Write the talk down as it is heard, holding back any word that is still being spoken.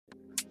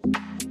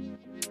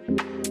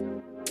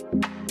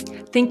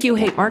Think you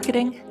hate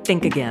marketing?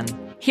 Think again.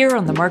 Here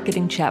on the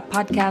Marketing Chat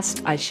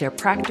podcast, I share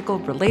practical,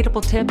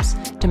 relatable tips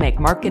to make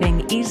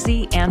marketing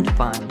easy and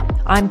fun.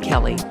 I'm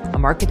Kelly, a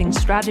marketing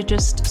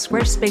strategist,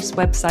 Squarespace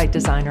website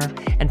designer,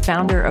 and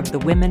founder of the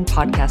Women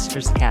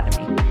Podcasters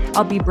Academy.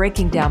 I'll be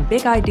breaking down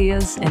big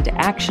ideas into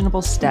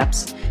actionable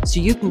steps so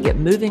you can get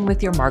moving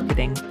with your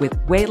marketing with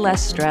way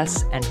less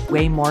stress and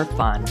way more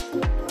fun.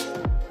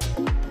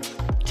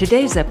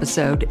 Today's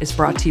episode is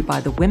brought to you by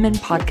the Women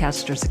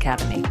Podcasters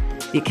Academy.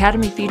 The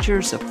Academy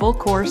features a full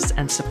course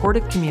and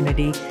supportive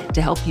community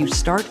to help you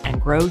start and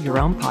grow your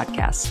own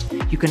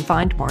podcast. You can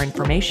find more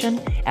information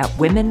at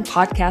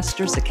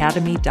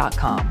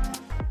womenpodcastersacademy.com.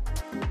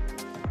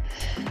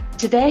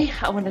 Today,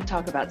 I want to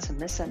talk about some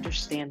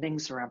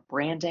misunderstandings around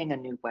branding a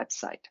new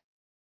website.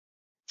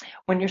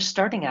 When you're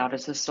starting out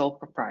as a sole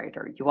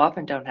proprietor, you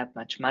often don't have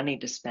much money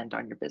to spend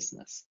on your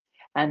business,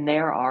 and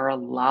there are a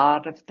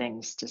lot of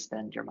things to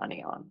spend your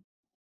money on.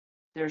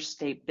 There's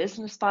state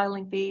business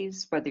filing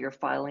fees, whether you're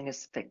filing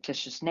as a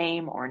fictitious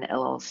name or an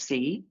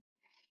LLC.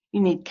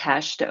 You need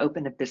cash to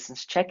open a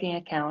business checking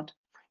account.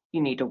 You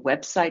need a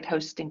website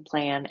hosting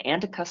plan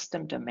and a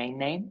custom domain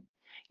name.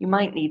 You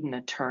might need an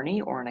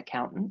attorney or an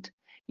accountant.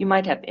 You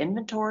might have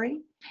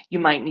inventory. You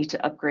might need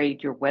to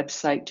upgrade your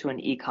website to an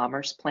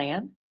e-commerce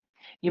plan.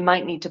 You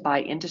might need to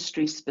buy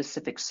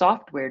industry-specific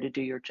software to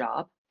do your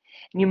job.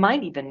 And you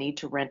might even need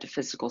to rent a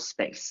physical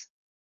space.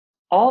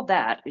 All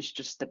that is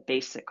just the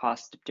basic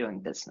cost of doing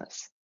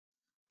business.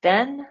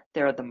 Then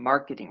there are the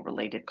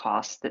marketing-related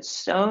costs that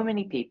so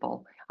many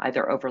people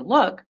either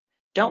overlook,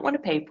 don't want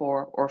to pay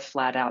for, or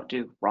flat out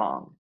do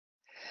wrong.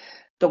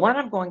 The one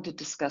I'm going to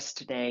discuss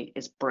today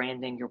is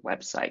branding your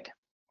website.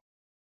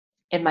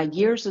 In my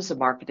years as a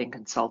marketing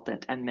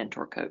consultant and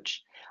mentor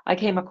coach, I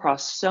came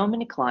across so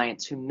many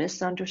clients who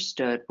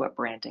misunderstood what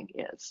branding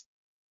is.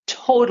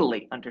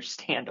 Totally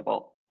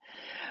understandable.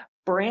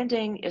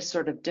 Branding is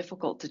sort of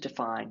difficult to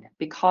define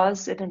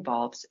because it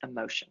involves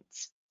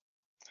emotions.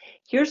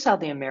 Here's how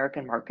the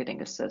American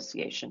Marketing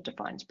Association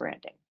defines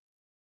branding.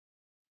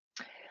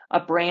 A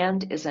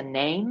brand is a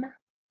name,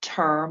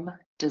 term,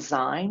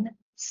 design,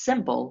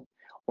 symbol,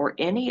 or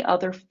any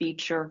other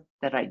feature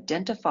that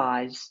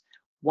identifies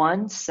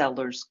one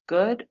seller's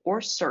good or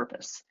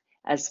service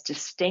as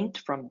distinct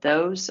from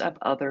those of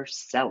other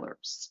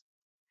sellers.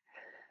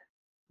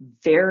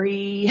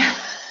 Very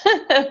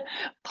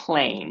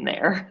plain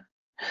there.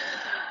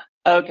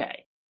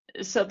 Okay,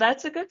 so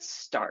that's a good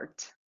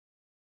start.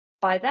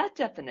 By that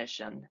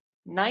definition,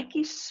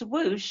 Nike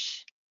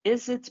Swoosh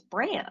is its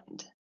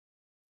brand,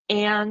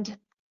 and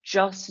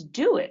Just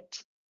Do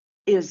It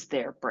is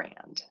their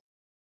brand.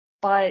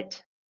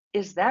 But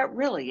is that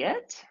really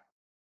it?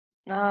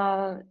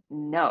 No.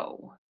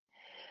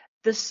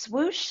 The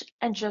swoosh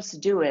and Just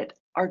Do It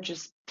are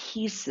just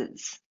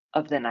pieces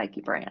of the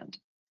Nike brand.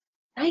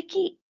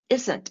 Nike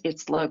isn't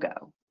its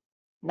logo.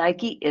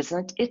 Nike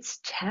isn't its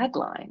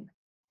tagline.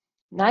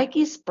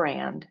 Nike's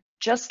brand,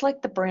 just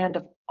like the brand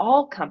of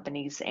all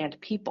companies and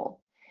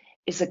people,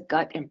 is a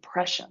gut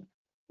impression.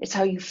 It's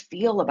how you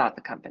feel about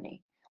the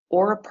company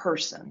or a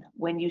person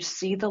when you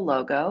see the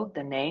logo,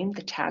 the name,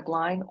 the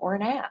tagline, or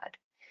an ad.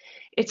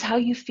 It's how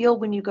you feel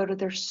when you go to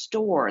their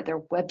store, their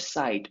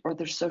website, or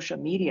their social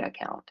media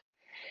account.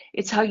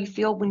 It's how you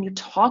feel when you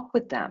talk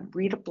with them,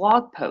 read a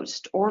blog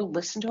post, or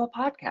listen to a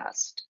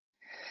podcast.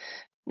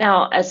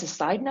 Now, as a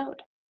side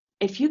note,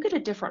 if you get a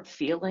different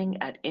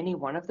feeling at any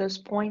one of those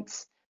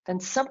points,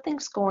 then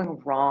something's going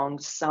wrong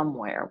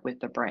somewhere with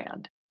the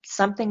brand.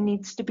 Something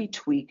needs to be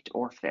tweaked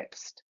or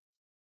fixed.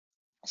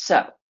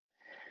 So,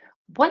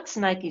 what's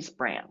Nike's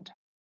brand?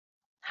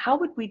 How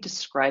would we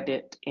describe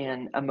it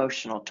in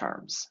emotional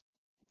terms?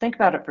 Think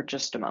about it for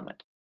just a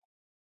moment.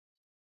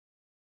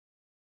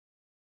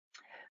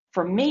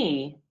 For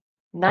me,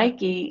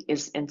 Nike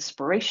is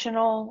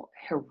inspirational,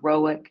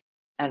 heroic,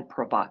 and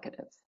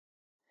provocative.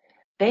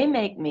 They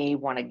make me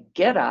want to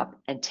get up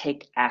and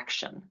take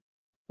action,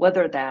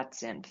 whether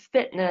that's in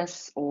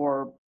fitness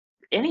or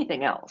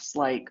anything else,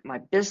 like my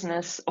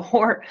business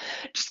or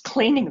just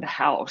cleaning the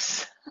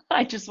house.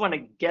 I just want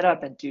to get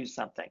up and do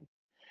something.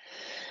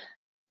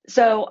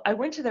 So I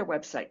went to their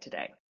website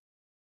today,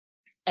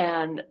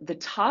 and the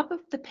top of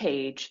the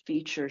page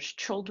features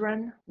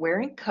children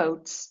wearing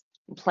coats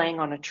and playing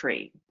on a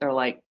tree. They're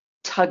like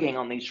tugging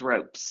on these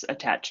ropes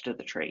attached to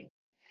the tree.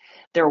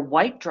 There are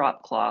white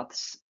drop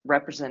cloths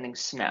representing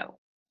snow,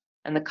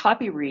 and the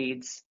copy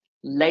reads,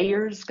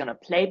 "Layers gonna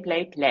play,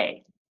 play,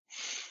 play."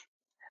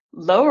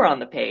 Lower on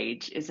the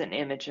page is an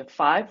image of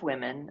 5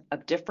 women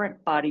of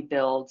different body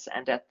builds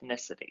and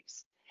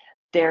ethnicities.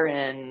 They're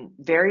in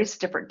various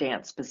different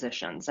dance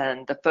positions,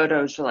 and the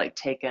photos are like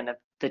taken of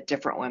the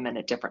different women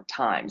at different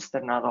times.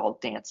 They're not all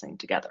dancing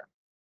together.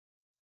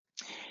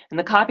 And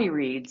the copy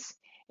reads,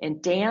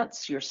 "In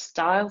dance, your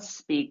style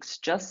speaks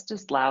just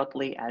as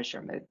loudly as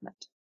your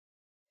movement."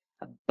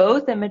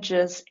 Both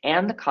images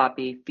and the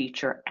copy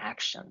feature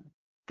action.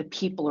 The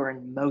people are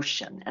in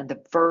motion and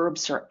the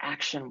verbs are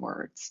action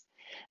words.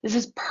 This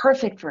is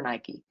perfect for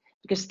Nike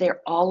because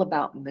they're all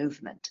about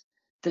movement.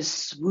 The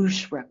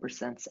swoosh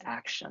represents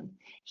action.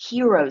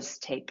 Heroes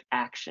take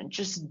action.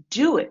 Just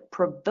do it.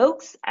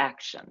 Provokes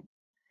action.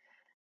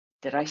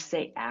 Did I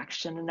say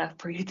action enough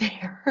for you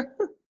there?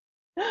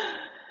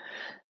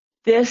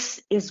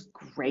 This is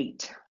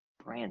great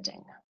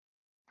branding.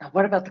 Now,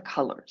 what about the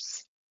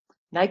colors?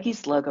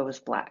 Nike's logo is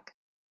black.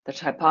 The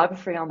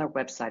typography on their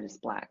website is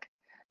black.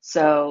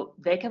 So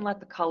they can let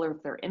the color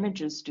of their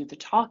images do the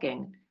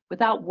talking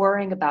without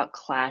worrying about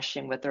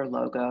clashing with their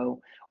logo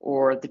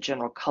or the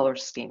general color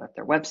scheme of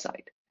their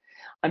website.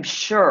 I'm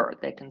sure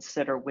they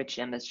consider which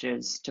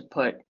images to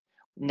put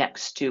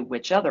next to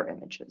which other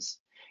images.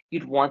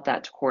 You'd want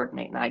that to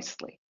coordinate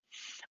nicely.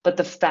 But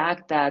the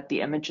fact that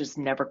the images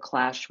never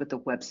clash with the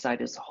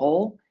website as a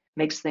whole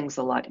makes things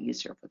a lot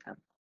easier for them.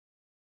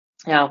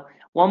 Now,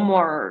 one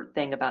more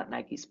thing about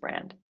Nike's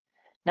brand.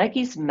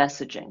 Nike's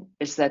messaging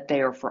is that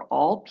they are for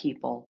all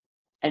people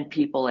and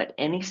people at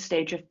any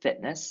stage of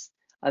fitness,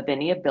 of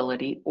any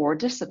ability or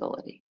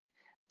disability.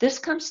 This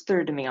comes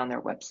through to me on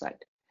their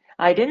website.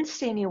 I didn't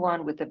see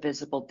anyone with a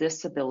visible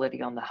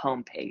disability on the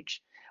homepage,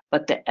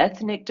 but the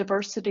ethnic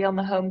diversity on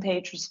the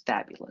homepage was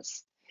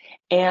fabulous.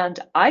 And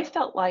I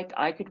felt like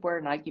I could wear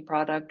a Nike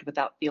product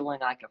without feeling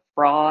like a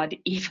fraud,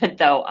 even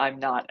though I'm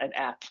not an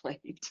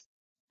athlete.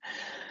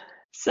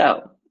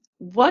 So,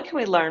 what can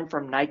we learn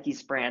from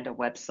Nike's brand and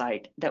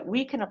website that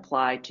we can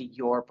apply to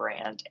your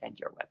brand and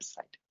your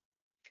website?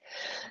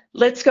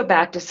 Let's go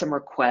back to some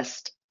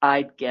requests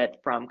I'd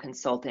get from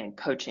consulting and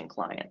coaching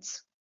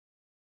clients.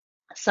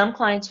 Some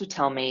clients would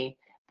tell me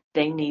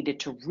they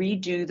needed to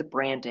redo the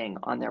branding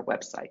on their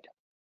website.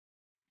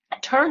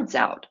 It turns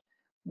out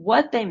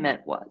what they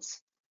meant was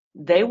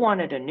they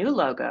wanted a new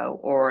logo,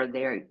 or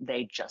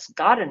they just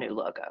got a new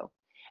logo,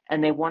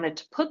 and they wanted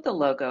to put the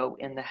logo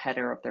in the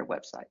header of their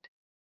website.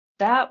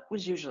 That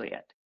was usually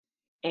it.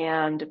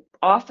 And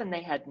often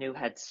they had new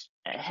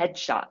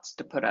headshots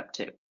to put up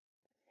too.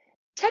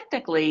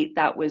 Technically,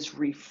 that was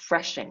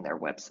refreshing their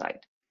website.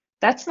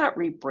 That's not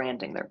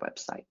rebranding their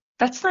website.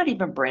 That's not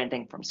even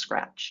branding from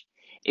scratch.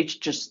 It's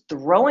just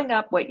throwing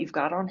up what you've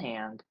got on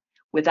hand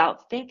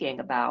without thinking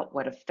about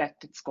what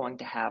effect it's going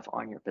to have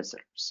on your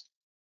visitors.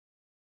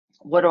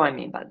 What do I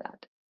mean by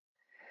that?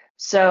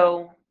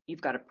 So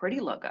you've got a pretty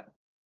logo.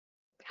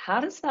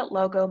 How does that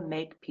logo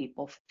make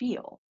people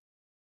feel?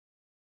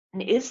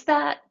 And is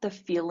that the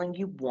feeling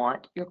you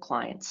want your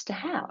clients to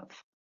have?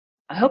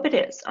 I hope it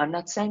is. I'm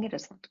not saying it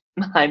isn't.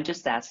 I'm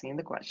just asking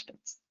the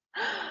questions.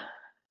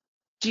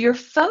 Do your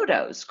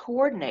photos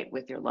coordinate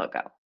with your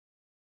logo?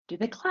 Do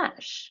they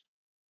clash?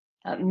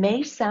 It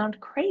may sound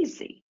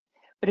crazy,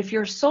 but if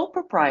you're a sole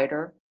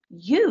proprietor,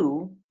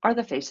 you are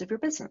the face of your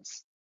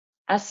business.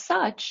 As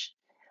such,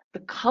 the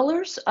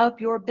colors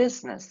of your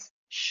business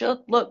should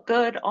look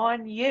good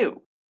on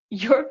you.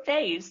 Your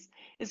face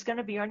is going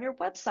to be on your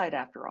website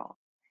after all.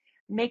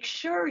 Make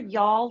sure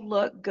y'all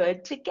look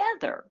good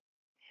together.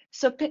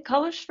 So pick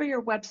colors for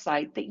your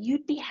website that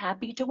you'd be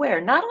happy to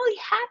wear. Not only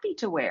happy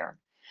to wear,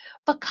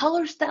 but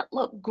colors that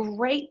look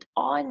great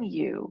on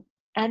you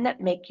and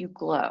that make you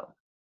glow.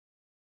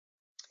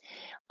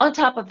 On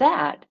top of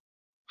that,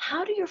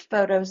 how do your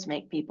photos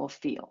make people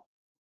feel?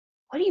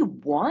 What do you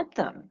want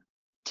them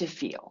to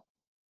feel?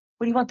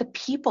 What do you want the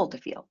people to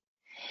feel?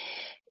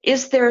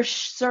 Is there a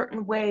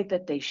certain way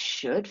that they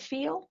should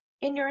feel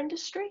in your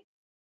industry?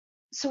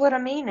 So what I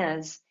mean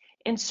is,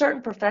 in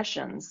certain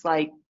professions,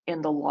 like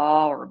in the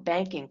law or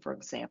banking, for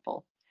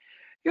example,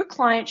 your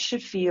clients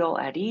should feel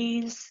at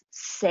ease,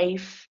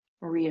 safe,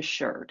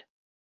 reassured.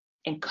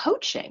 In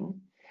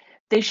coaching,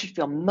 they should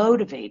feel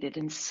motivated,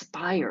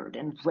 inspired,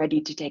 and ready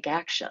to take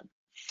action.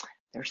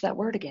 There's that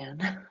word again.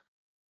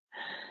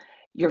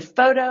 Your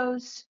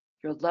photos,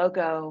 your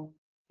logo,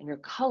 and your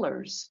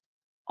colors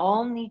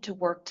all need to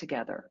work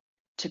together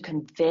to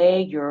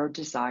convey your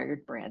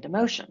desired brand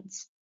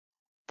emotions.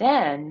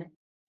 Then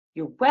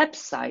your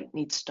website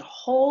needs to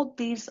hold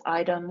these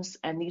items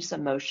and these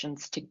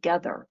emotions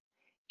together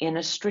in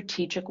a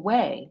strategic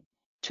way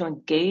to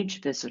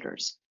engage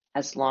visitors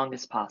as long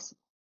as possible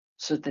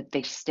so that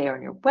they stay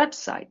on your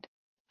website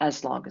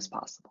as long as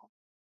possible.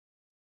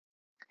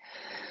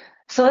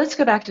 So let's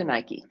go back to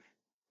Nike.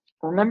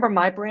 Remember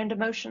my brand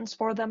emotions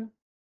for them?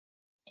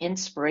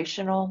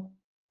 Inspirational,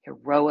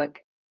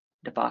 heroic,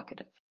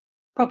 evocative,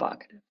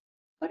 provocative.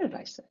 What did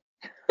I say?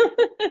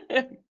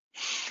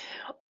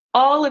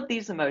 All of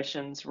these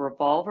emotions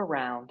revolve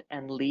around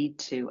and lead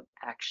to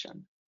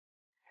action.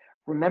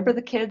 Remember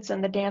the kids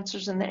and the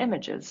dancers and the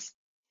images?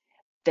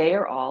 They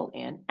are all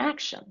in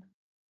action.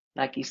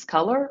 Nike's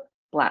color,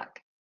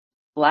 black.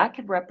 Black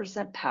can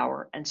represent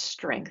power and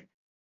strength,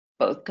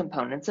 both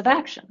components of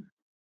action.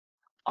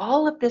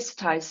 All of this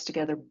ties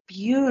together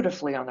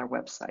beautifully on their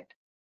website.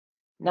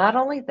 Not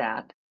only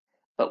that,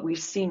 but we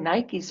see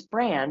Nike's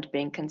brand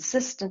being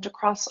consistent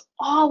across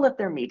all of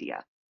their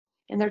media,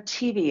 in their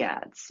TV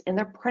ads, in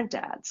their print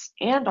ads,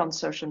 and on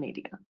social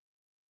media.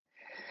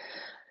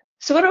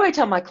 So what do I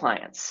tell my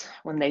clients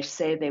when they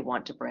say they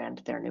want to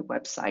brand their new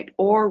website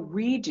or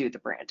redo the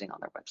branding on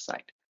their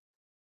website?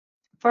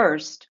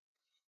 First,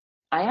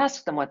 I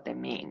ask them what they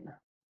mean.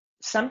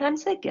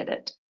 Sometimes they get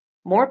it.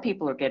 More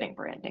people are getting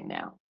branding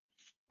now,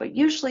 but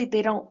usually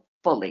they don't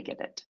fully get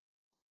it.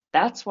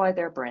 That's why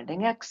there are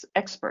branding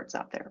experts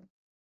out there.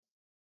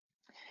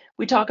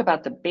 We talk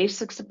about the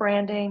basics of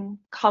branding,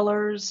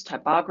 colors,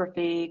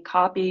 typography,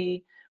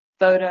 copy,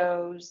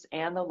 photos,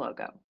 and the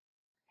logo.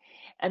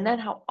 And then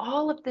how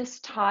all of this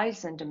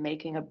ties into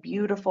making a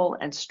beautiful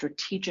and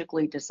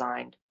strategically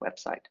designed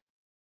website.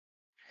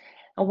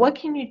 And what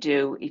can you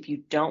do if you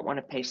don't want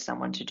to pay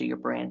someone to do your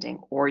branding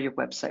or your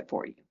website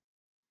for you?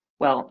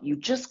 Well, you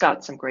just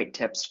got some great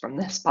tips from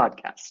this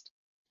podcast.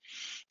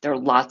 There are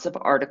lots of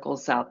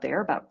articles out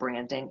there about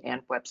branding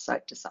and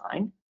website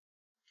design.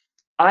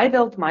 I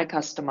build my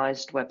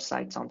customized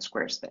websites on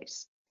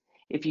Squarespace.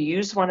 If you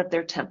use one of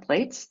their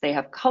templates, they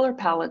have color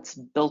palettes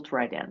built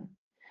right in.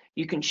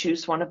 You can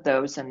choose one of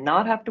those and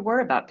not have to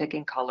worry about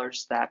picking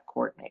colors that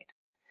coordinate.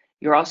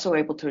 You're also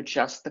able to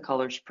adjust the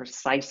colors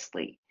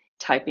precisely,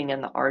 typing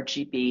in the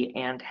RGB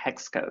and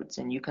hex codes,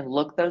 and you can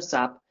look those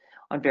up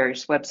on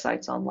various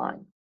websites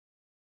online.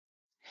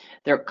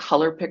 There are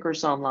color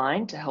pickers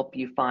online to help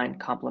you find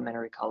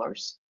complementary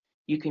colors.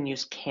 You can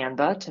use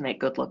Canva to make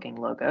good-looking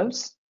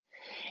logos,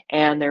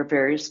 and there are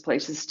various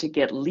places to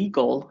get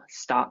legal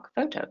stock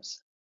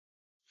photos.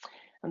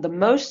 And the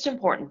most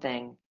important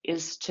thing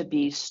is to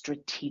be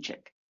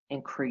strategic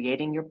in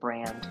creating your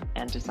brand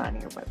and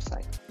designing your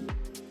website.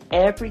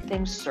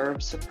 Everything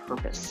serves a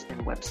purpose in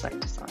website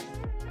design.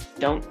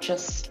 Don't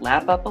just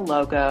slap up a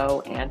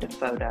logo and a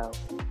photo.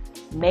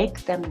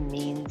 Make them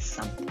mean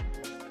something.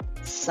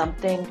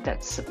 Something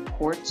that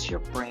supports your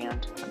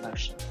brand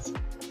emotions.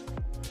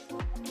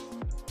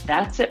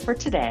 That's it for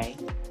today.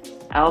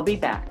 I'll be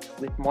back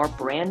with more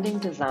branding,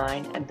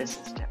 design, and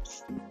business tips.